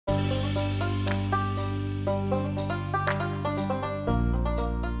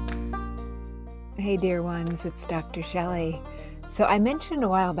Hey dear ones, it's Dr. Shelley. So I mentioned a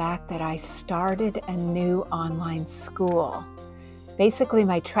while back that I started a new online school. Basically,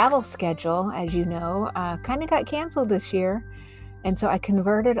 my travel schedule, as you know, kind of got canceled this year. And so I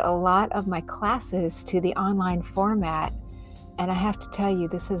converted a lot of my classes to the online format. And I have to tell you,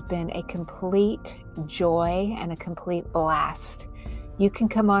 this has been a complete joy and a complete blast. You can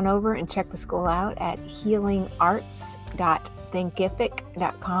come on over and check the school out at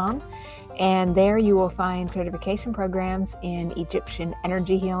healingarts.thinkific.com. And there you will find certification programs in Egyptian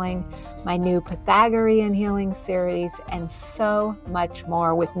energy healing, my new Pythagorean healing series, and so much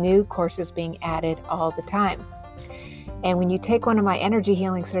more, with new courses being added all the time. And when you take one of my energy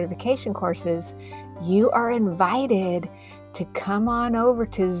healing certification courses, you are invited to come on over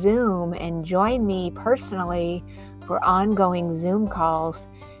to Zoom and join me personally for ongoing Zoom calls.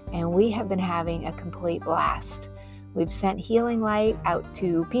 And we have been having a complete blast. We've sent healing light out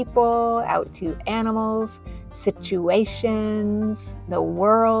to people, out to animals, situations, the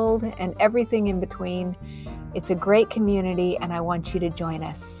world, and everything in between. It's a great community, and I want you to join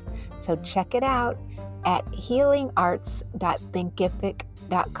us. So check it out at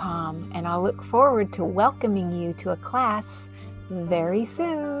healingarts.thinkific.com, and I'll look forward to welcoming you to a class very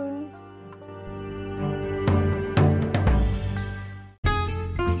soon.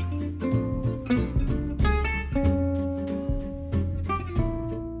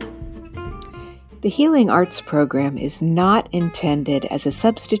 The Healing Arts program is not intended as a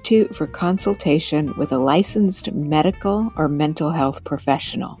substitute for consultation with a licensed medical or mental health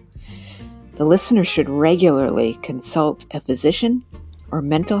professional. The listener should regularly consult a physician or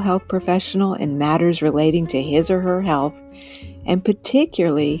mental health professional in matters relating to his or her health, and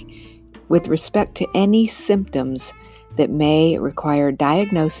particularly with respect to any symptoms that may require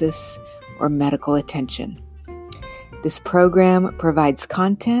diagnosis or medical attention. This program provides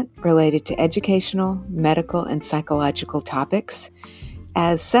content related to educational, medical, and psychological topics.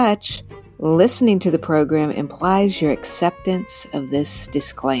 As such, listening to the program implies your acceptance of this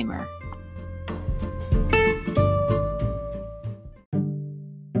disclaimer.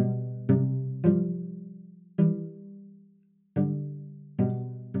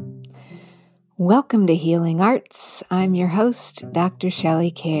 Welcome to Healing Arts. I'm your host, Dr.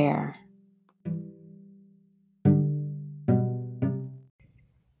 Shelley Care.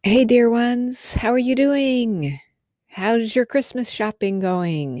 Hey dear ones, how are you doing? How's your Christmas shopping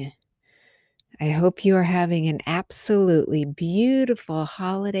going? I hope you are having an absolutely beautiful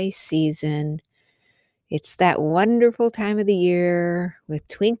holiday season. It's that wonderful time of the year with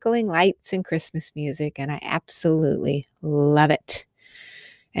twinkling lights and Christmas music, and I absolutely love it.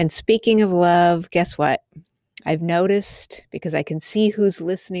 And speaking of love, guess what? I've noticed, because I can see who's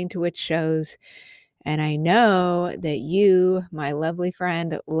listening to which shows, and I know that you, my lovely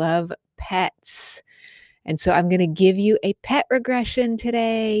friend, love pets. And so I'm going to give you a pet regression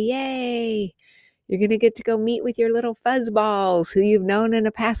today. Yay! You're going to get to go meet with your little fuzzballs who you've known in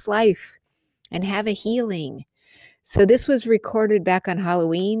a past life and have a healing. So this was recorded back on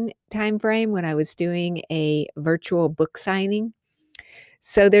Halloween time frame when I was doing a virtual book signing.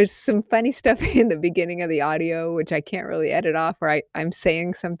 So there's some funny stuff in the beginning of the audio, which I can't really edit off, or I'm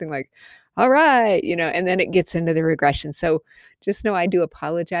saying something like, all right, and then it gets into the regression. So just know I do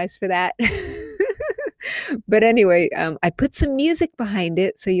apologize for that. But anyway, I put some music behind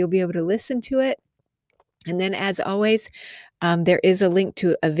it so you'll be able to listen to it. And then as always, there is a link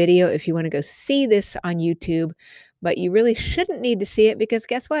to a video if you want to go see this on YouTube, but you really shouldn't need to see it because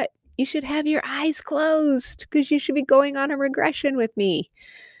guess what? You should have your eyes closed because you should be going on a regression with me.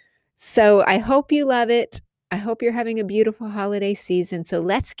 So I hope you love it. I hope you're having a beautiful holiday season. So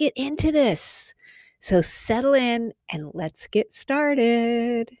let's get into this. So settle in and let's get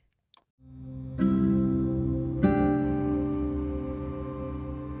started. Who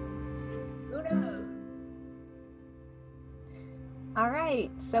knows? All right,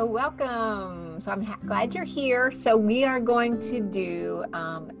 so welcome. So I'm glad you're here. So we are going to do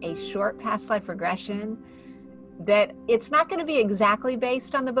a short past life regression that it's not going to be exactly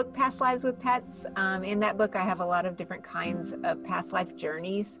based on the book Past Lives with Pets. In that book, I have a lot of different kinds of past life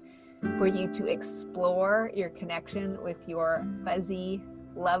journeys for you to explore your connection with your fuzzy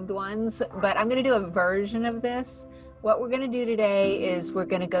loved ones. But I'm going to do a version of this. What we're going to do today is we're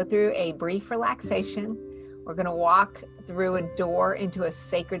going to go through a brief relaxation. We're going to walk through a door into a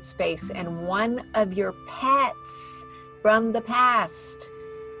sacred space, and one of your pets from the past,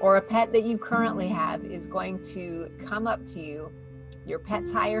 or a pet that you currently have, is going to come up to you, your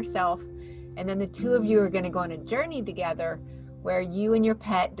pet's higher self, and then the two of you are going to go on a journey together where you and your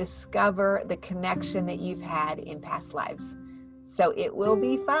pet discover the connection that you've had in past lives. So it will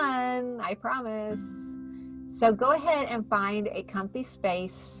be fun, I promise. So go ahead and find a comfy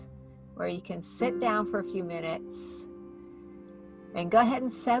space where you can sit down for a few minutes and go ahead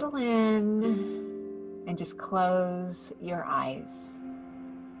and settle in and just close your eyes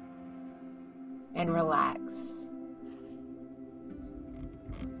and relax.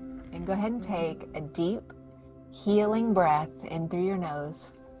 And go ahead and take a deep, healing breath in through your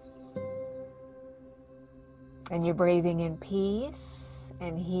nose. And you're breathing in peace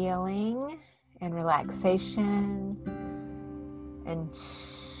and healing and relaxation. And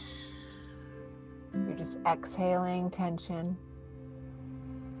you're just exhaling tension.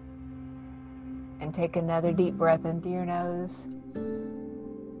 And take another deep breath in through your nose.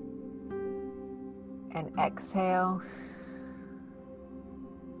 And exhale.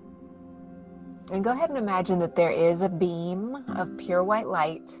 And go ahead and imagine that there is a beam of pure white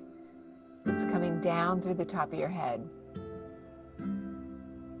light that's coming down through the top of your head.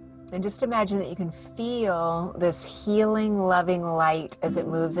 And just imagine that you can feel this healing, loving light as it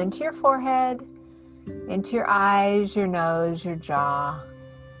moves into your forehead, into your eyes, your nose, your jaw.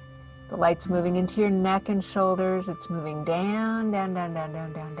 The light's moving into your neck and shoulders. It's moving down, down, down, down,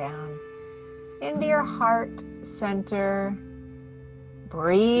 down, down, down, into your heart center.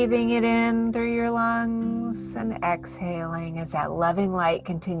 Breathing it in through your lungs and exhaling as that loving light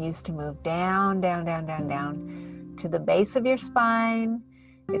continues to move down, down, down, down, down to the base of your spine.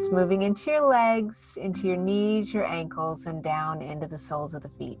 It's moving into your legs, into your knees, your ankles, and down into the soles of the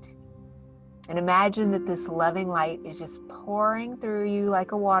feet. And imagine that this loving light is just pouring through you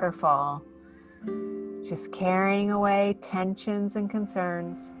like a waterfall, just carrying away tensions and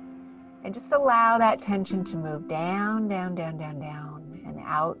concerns. And just allow that tension to move down, down, down, down, down, and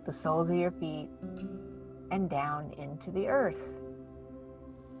out the soles of your feet and down into the earth.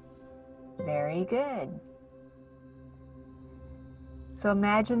 Very good. So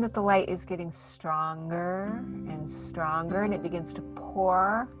imagine that the light is getting stronger and stronger, and it begins to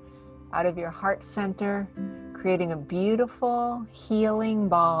pour out of your heart center, creating a beautiful healing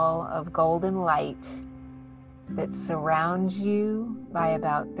ball of golden light that surrounds you by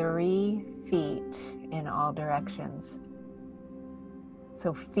about 3 feet in all directions.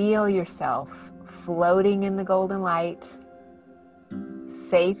 So feel yourself floating in the golden light,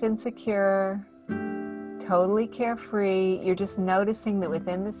 safe and secure, totally carefree. You're just noticing that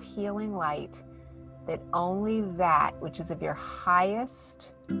within this healing light, that only that which is of your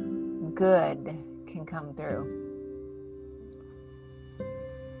highest good can come through.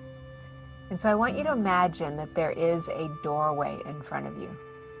 And so I want you to imagine that there is a doorway in front of you.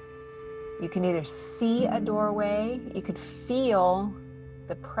 You can either see a doorway, you could feel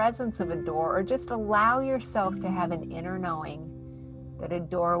the presence of a door, or just allow yourself to have an inner knowing that a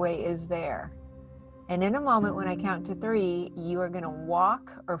doorway is there. And in a moment, when I count to 3, you are going to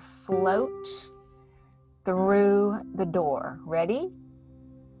walk or float through the door. Ready?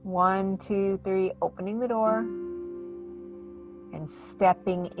 1, 2, 3, opening the door and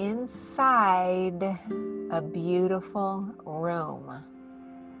stepping inside a beautiful room.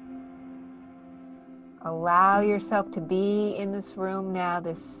 Allow yourself to be in this room now,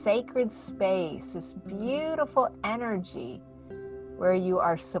 this sacred space, this beautiful energy where you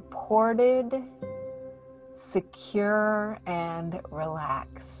are supported, secure, and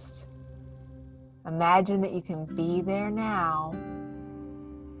relaxed. Imagine that you can be there now.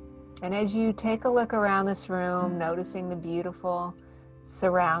 And as you take a look around this room, noticing the beautiful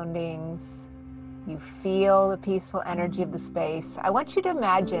surroundings, you feel the peaceful energy of the space. I want you to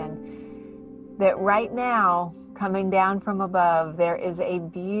imagine that right now, coming down from above, there is a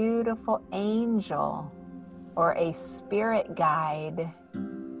beautiful angel or a spirit guide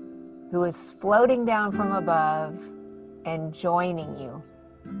who is floating down from above and joining you.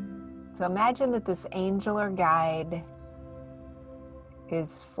 So imagine that this angel or guide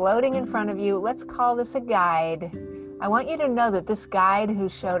is floating in front of you. Let's call this a guide. I want you to know that this guide who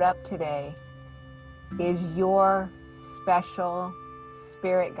showed up today is your special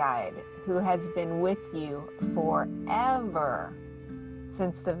spirit guide who has been with you forever,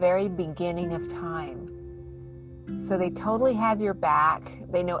 since the very beginning of time. So they totally have your back.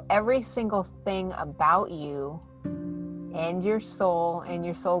 They know every single thing about you and your soul and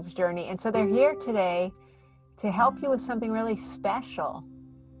your soul's journey. And so they're here today to help you with something really special.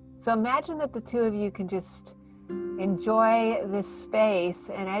 So imagine that the two of you can just enjoy this space.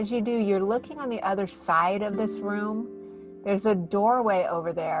 And as you do, you're looking on the other side of this room. There's a doorway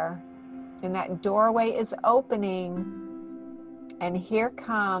over there, and that doorway is opening. And here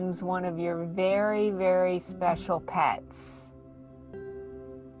comes one of your very, very special pets.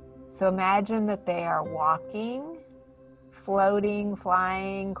 So imagine that they are walking floating,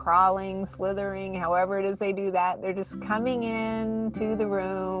 flying, crawling, slithering, however it is they do that. They're just coming in to the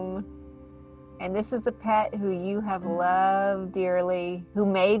room. And this is a pet who you have loved dearly, who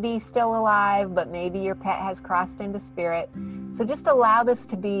may be still alive, but maybe your pet has crossed into spirit. So just allow this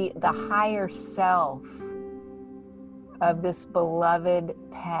to be the higher self of this beloved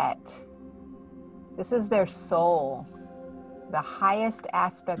pet. This is their soul, the highest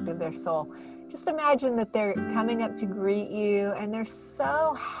aspect of their soul. Just imagine that they're coming up to greet you and they're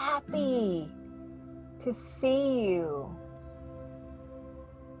so happy to see you.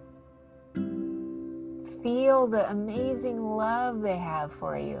 Feel the amazing love they have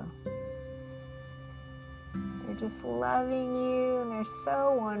for you. They're just loving you and they're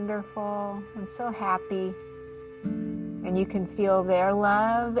so wonderful and so happy. And you can feel their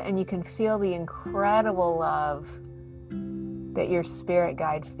love and you can feel the incredible love that your spirit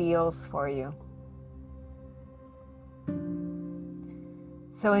guide feels for you.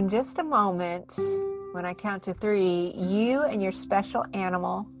 So in just a moment, when I count to 3, you and your special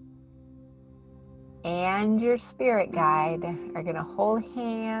animal and your spirit guide are going to hold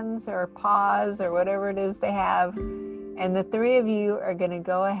hands or paws or whatever it is they have. And the 3 of you are going to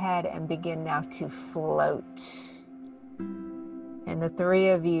go ahead and begin now to float. And the 3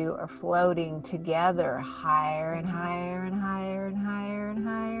 of you are floating together higher and higher and higher and higher and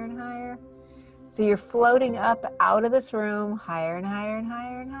higher and higher. So you're floating up out of this room, higher and higher and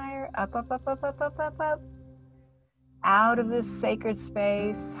higher and higher, up, up, up, up, up, up, up, up. Out of this sacred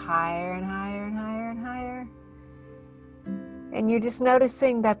space, higher and higher and higher and higher. And you're just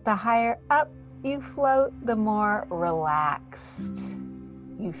noticing that the higher up you float, the more relaxed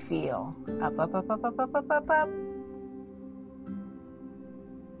you feel. Up, up, up, up, up, up, up, up, up.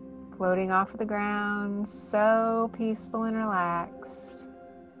 Floating off of the ground, so peaceful and relaxed.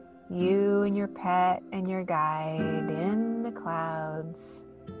 You and your pet and your guide in the clouds,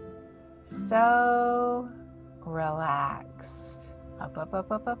 so relaxed. Up, up,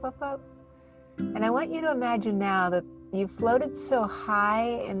 up, up, up, up, up. And I want you to imagine now that you've floated so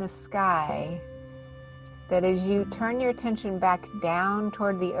high in the sky that as you turn your attention back down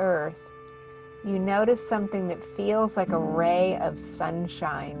toward the earth, you notice something that feels like a ray of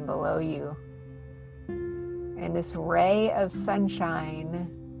sunshine below you. And this ray of sunshine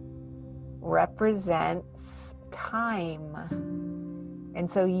represents time. And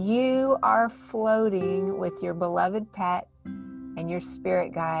so you are floating with your beloved pet and your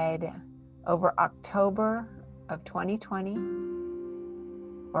spirit guide over October of 2020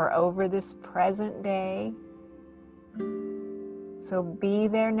 or over this present day. So be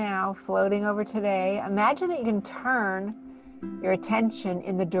there now, floating over today. Imagine that you can turn your attention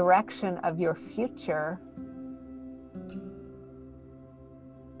in the direction of your future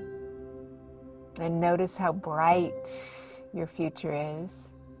and notice how bright your future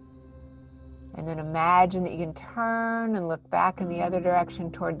is. And then imagine that you can turn and look back in the other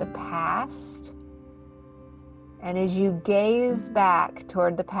direction toward the past. And as you gaze back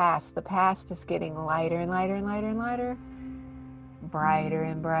toward the past is getting lighter and lighter and lighter and lighter. Brighter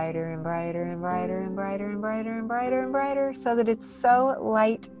and brighter and brighter and brighter and brighter and brighter and brighter and brighter, so that it's so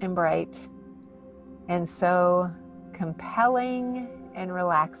light and bright and so compelling and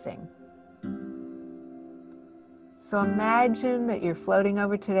relaxing. So imagine that you're floating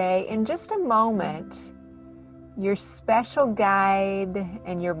over today. In just a moment, your special guide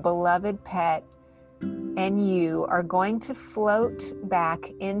and your beloved pet and you are going to float back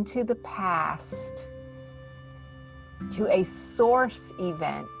into the past to a source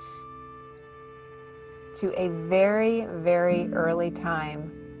event, to a very, very early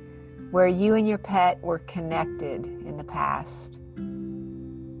time where you and your pet were connected in the past.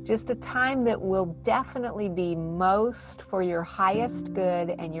 Just a time that will definitely be most for your highest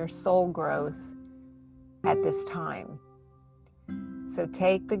good and your soul growth at this time. So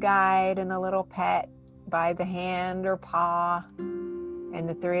take the guide and the little pet by the hand or paw, and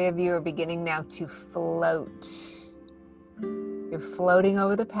the 3 of you are beginning now to float. You're floating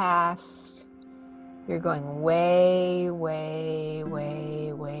over the past. You're going way, way,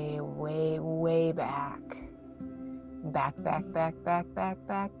 way, way, way, way back. Back, back, back, back, back,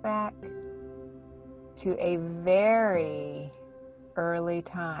 back, back. To a very early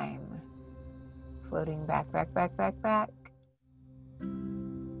time. Floating back, back, back, back, back.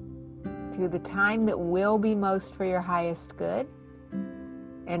 To the time that will be most for your highest good.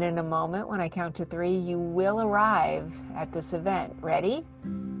 And in a moment, when I count to 3, you will arrive at this event. Ready?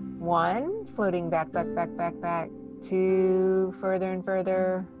 1, floating back, back, back, back, back. 2, further and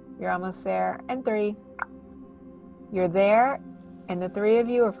further. You're almost there. And 3. You're there, and the 3 of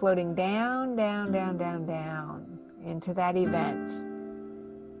you are floating down, down, down, down, down. into that event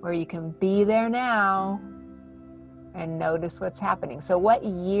where you can be there now and notice what's happening. So what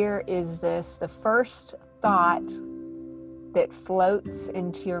year is this? The first thought that floats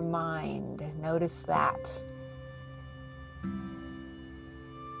into your mind. Notice that.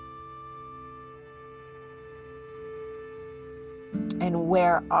 And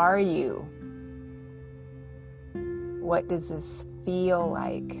where are you? What does this feel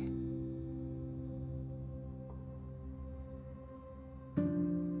like?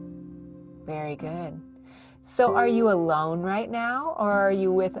 Very good. So are you alone right now, or are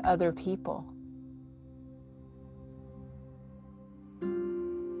you with other people?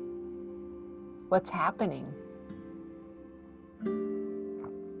 What's happening?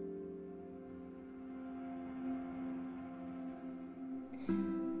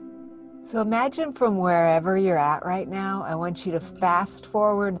 So imagine from wherever you're at right now, I want you to fast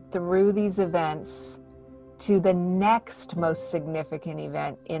forward through these events to the next most significant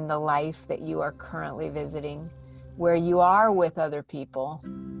event in the life that you are currently visiting, where you are with other people,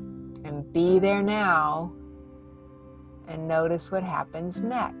 and be there now and notice what happens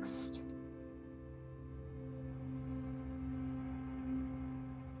next.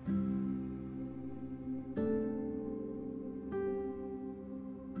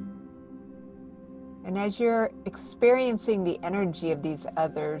 And as you're experiencing the energy of these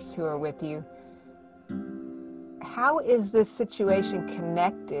others who are with you, how is this situation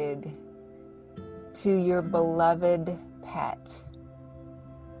connected to your beloved pet?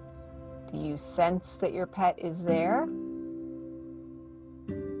 Do you sense that your pet is there?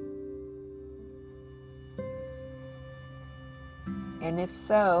 And if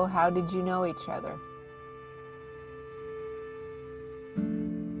so, how did you know each other?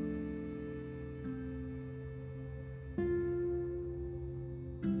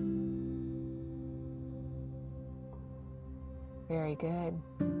 Very good.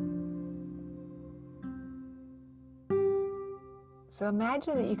 So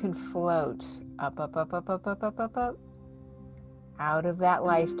imagine that you can float up, up, up, up, up, up, up, up, up, out of that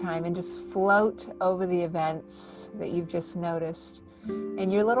lifetime and just float over the events that you've just noticed.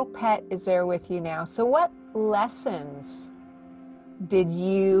 And your little pet is there with you now. So what lessons did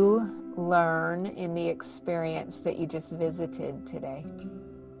you learn in the experience that you just visited today?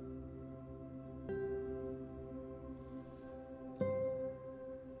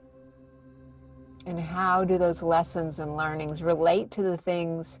 And how do those lessons and learnings relate to the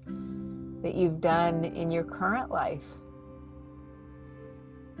things that you've done in your current life?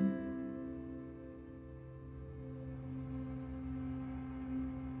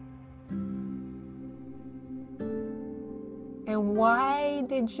 And why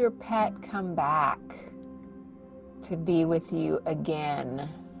did your pet come back to be with you again?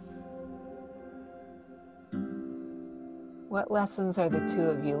 What lessons are the two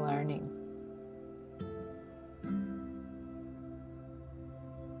of you learning?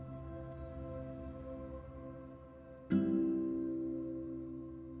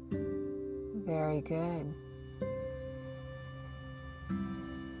 Very good.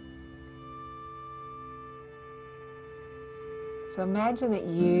 So imagine that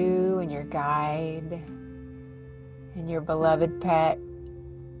you and your guide and your beloved pet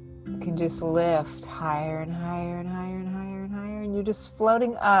can just lift higher and higher and higher and higher and higher, and you're just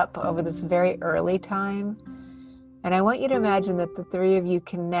floating up over this very early time. And I want you to imagine that the three of you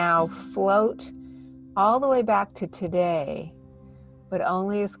can now float all the way back to today, but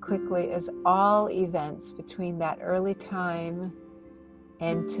only as quickly as all events between that early time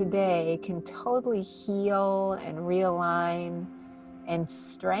and today can totally heal and realign and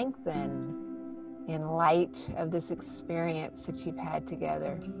strengthen in light of this experience that you've had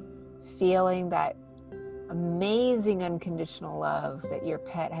together, feeling that amazing unconditional love that your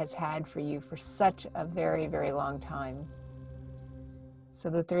pet has had for you for such a very, very long time. So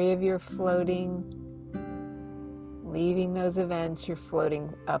the three of you are floating, leaving those events. You're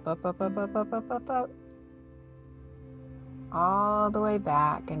floating up, up, up, up, up, up, up, up, up, all the way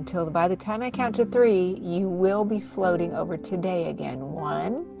back until by the time I count to 3, you will be floating over today again.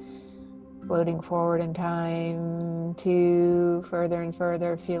 1, floating forward in time. 2, further and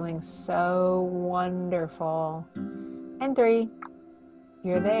further, feeling so wonderful. And 3,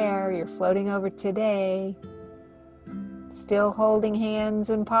 you're there, you're floating over today. Still holding hands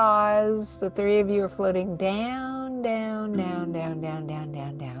and paws. The 3 of you are floating down, down, down, down, down, down,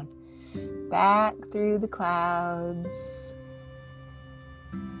 down, down. Back through the clouds.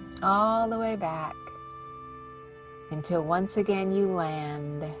 All the way back until once again you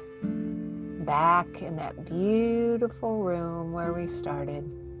land back in that beautiful room where we started,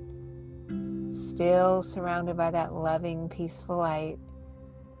 still surrounded by that loving, peaceful light.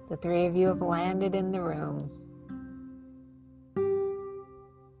 The three of you have landed in the room.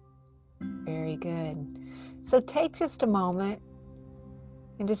 Very good. So take just a moment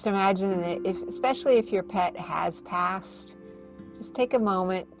and just imagine that especially if your pet has passed, just take a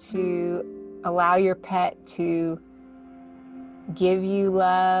moment to allow your pet to give you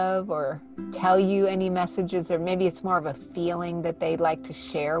love or tell you any messages, or maybe it's more of a feeling that they'd like to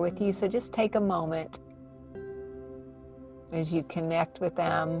share with you. So just take a moment as you connect with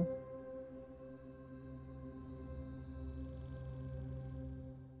them.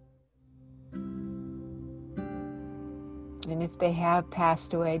 And if they have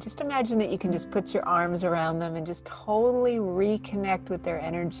passed away, just imagine that you can just put your arms around them and just totally reconnect with their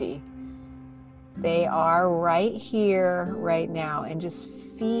energy. They are right here, right now, and just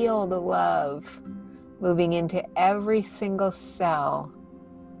feel the love moving into every single cell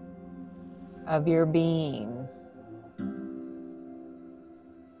of your being.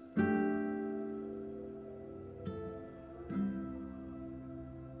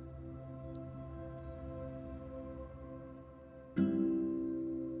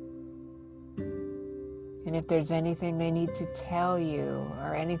 And if there's anything they need to tell you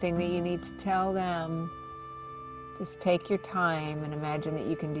or anything that you need to tell them, just take your time and imagine that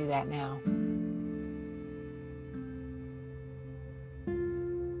you can do that now.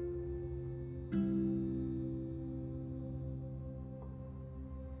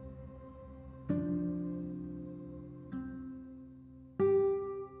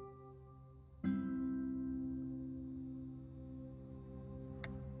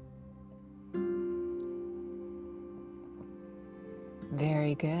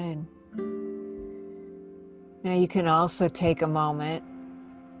 Very good. Now you can also take a moment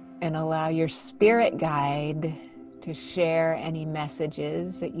and allow your spirit guide to share any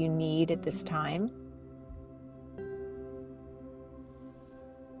messages that you need at this time.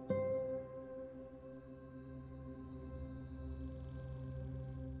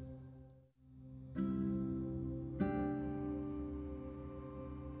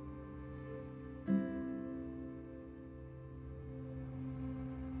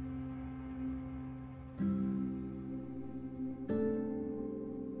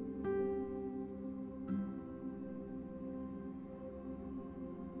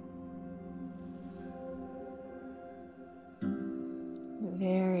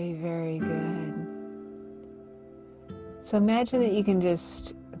 Very, very good. So imagine that you can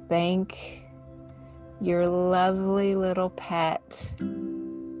just thank your lovely little pet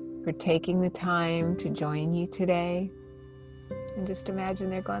for taking the time to join you today. And just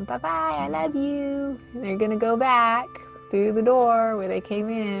imagine they're going, bye-bye, I love you. And they're going to go back through the door where they came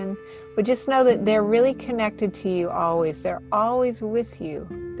in. But just know that they're really connected to you always. They're always with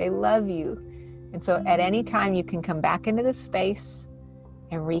you. They love you. And so at any time you can come back into this space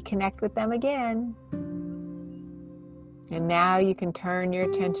and reconnect with them again. And now you can turn your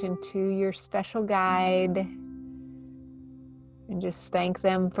attention to your special guide and just thank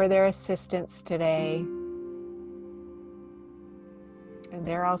them for their assistance today. And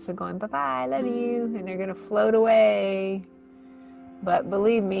they're also going, bye-bye, I love you. And they're going to float away. But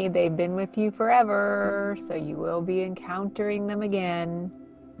believe me, they've been with you forever, so you will be encountering them again.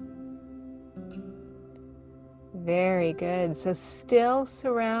 Very good. So still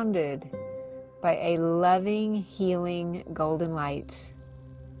surrounded by a loving, healing golden light.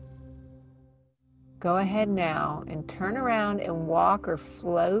 Go ahead now and turn around and walk or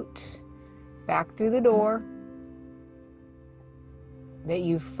float back through the door that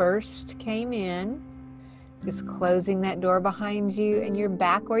you first came in. Just closing that door behind you, and you're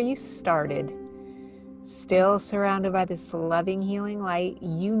back where you started. Still surrounded by this loving, healing light.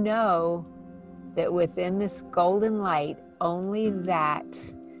 You know that within this golden light, only that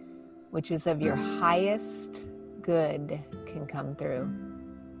which is of your highest good can come through.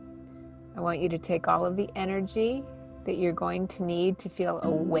 I want you to take all of the energy that you're going to need to feel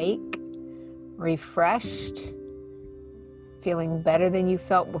awake, refreshed, feeling better than you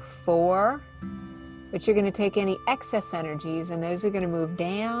felt before. But you're going to take any excess energies, and those are going to move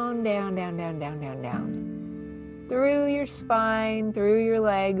down, down, down, down, down, down, down. Through your spine, through your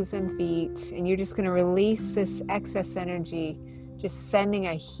legs and feet, and you're just going to release this excess energy, just sending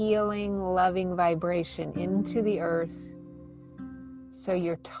a healing, loving vibration into the earth. So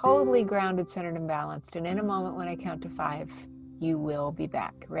you're totally grounded, centered, and balanced. And in a moment when I count to 5, you will be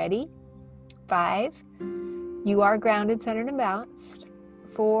back. Ready? 5, you are grounded, centered, and balanced.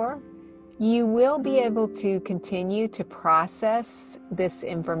 4, you will be able to continue to process this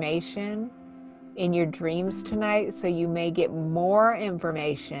information in your dreams tonight, so you may get more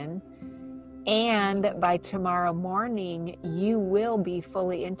information And by tomorrow morning, you will be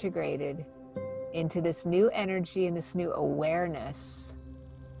fully integrated into this new energy and this new awareness.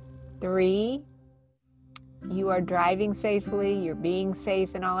 3, you are driving safely, you're being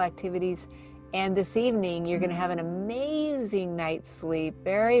safe in all activities, and this evening you're going to have an amazing night's sleep,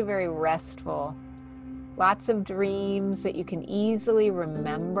 very, very restful. Lots of dreams that you can easily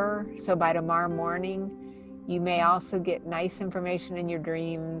remember. So by tomorrow morning, you may also get nice information in your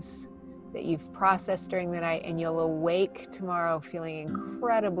dreams that you've processed during the night, and you'll awake tomorrow feeling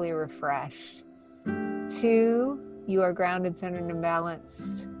incredibly refreshed. 2, you are grounded, centered, and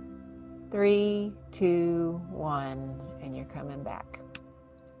balanced. 3, 2, 1, and you're coming back.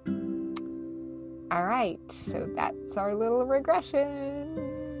 All right, so that's our little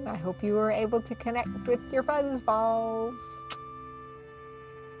regression. I hope you were able to connect with your fuzz balls.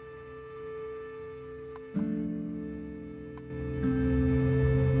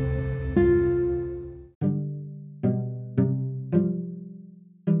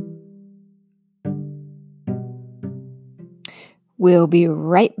 We'll be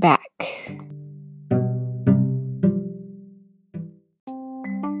right back.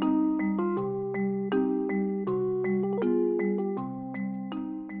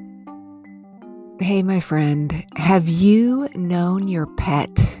 Hey, my friend, have you known your pet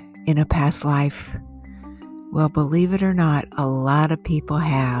in a past life? Well, believe it or not, a lot of people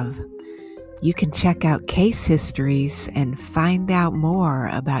have. You can check out case histories and find out more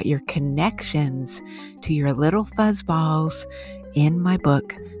about your connections to your little fuzzballs in my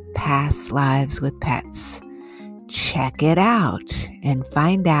book, Past Lives with Pets. Check it out and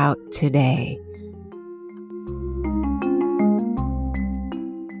find out today.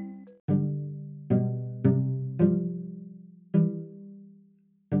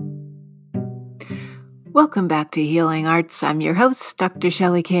 Welcome back to Healing Arts. I'm your host, Dr.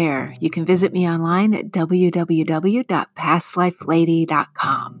 Shelley Kerr. You can visit me online at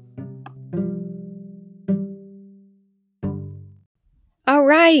www.pastlifelady.com. All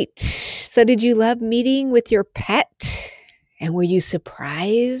right. So did you love meeting with your pet? And were you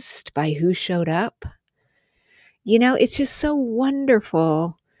surprised by who showed up? You know, it's just so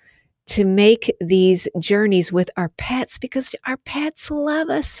wonderful to make these journeys with our pets because our pets love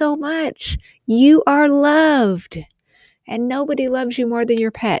us so much. You are loved, and nobody loves you more than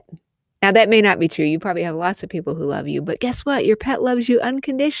your pet. Now, that may not be true. You probably have lots of people who love you, but guess what? Your pet loves you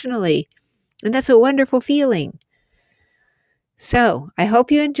unconditionally, and that's a wonderful feeling. So I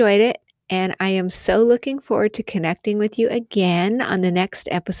hope you enjoyed it, and I am so looking forward to connecting with you again on the next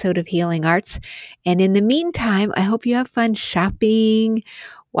episode of Healing Arts. And in the meantime, I hope you have fun shopping,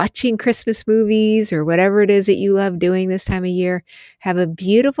 watching Christmas movies, or whatever it is that you love doing this time of year. Have a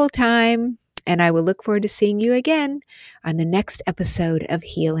beautiful time, and I will look forward to seeing you again on the next episode of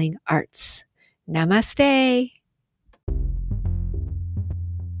Healing Arts. Namaste.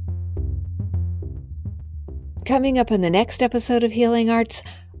 Coming up on the next episode of Healing Arts,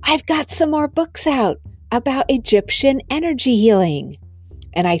 I've got some more books out about Egyptian energy healing,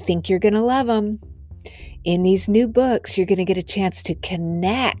 and I think you're going to love them. In these new books, you're going to get a chance to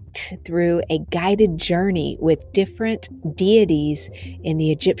connect through a guided journey with different deities in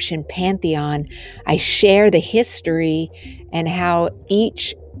the Egyptian pantheon. I share the history and how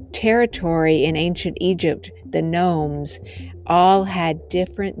each territory in ancient Egypt, the nomes, all had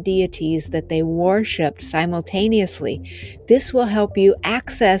different deities that they worshipped simultaneously. This will help you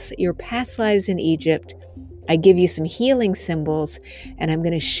access your past lives in Egypt. I give you some healing symbols, and I'm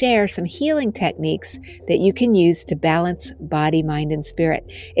going to share some healing techniques that you can use to balance body, mind, and spirit.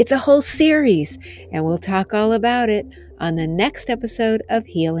 It's a whole series, and we'll talk all about it on the next episode of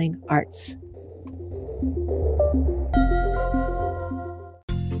Healing Arts.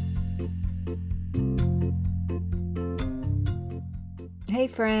 Hey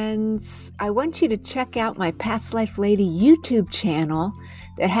friends, I want you to check out my Past Life Lady YouTube channel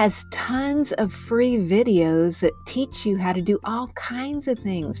that has tons of free videos that teach you how to do all kinds of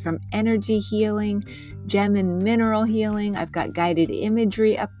things, from energy healing, gem and mineral healing. I've got guided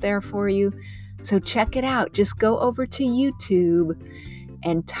imagery up there for you. So check it out. Just go over to YouTube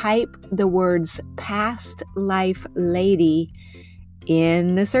and type the words Past Life Lady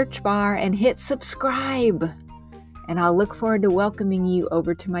in the search bar and hit subscribe. And I'll look forward to welcoming you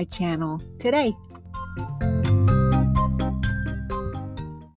over to my channel today.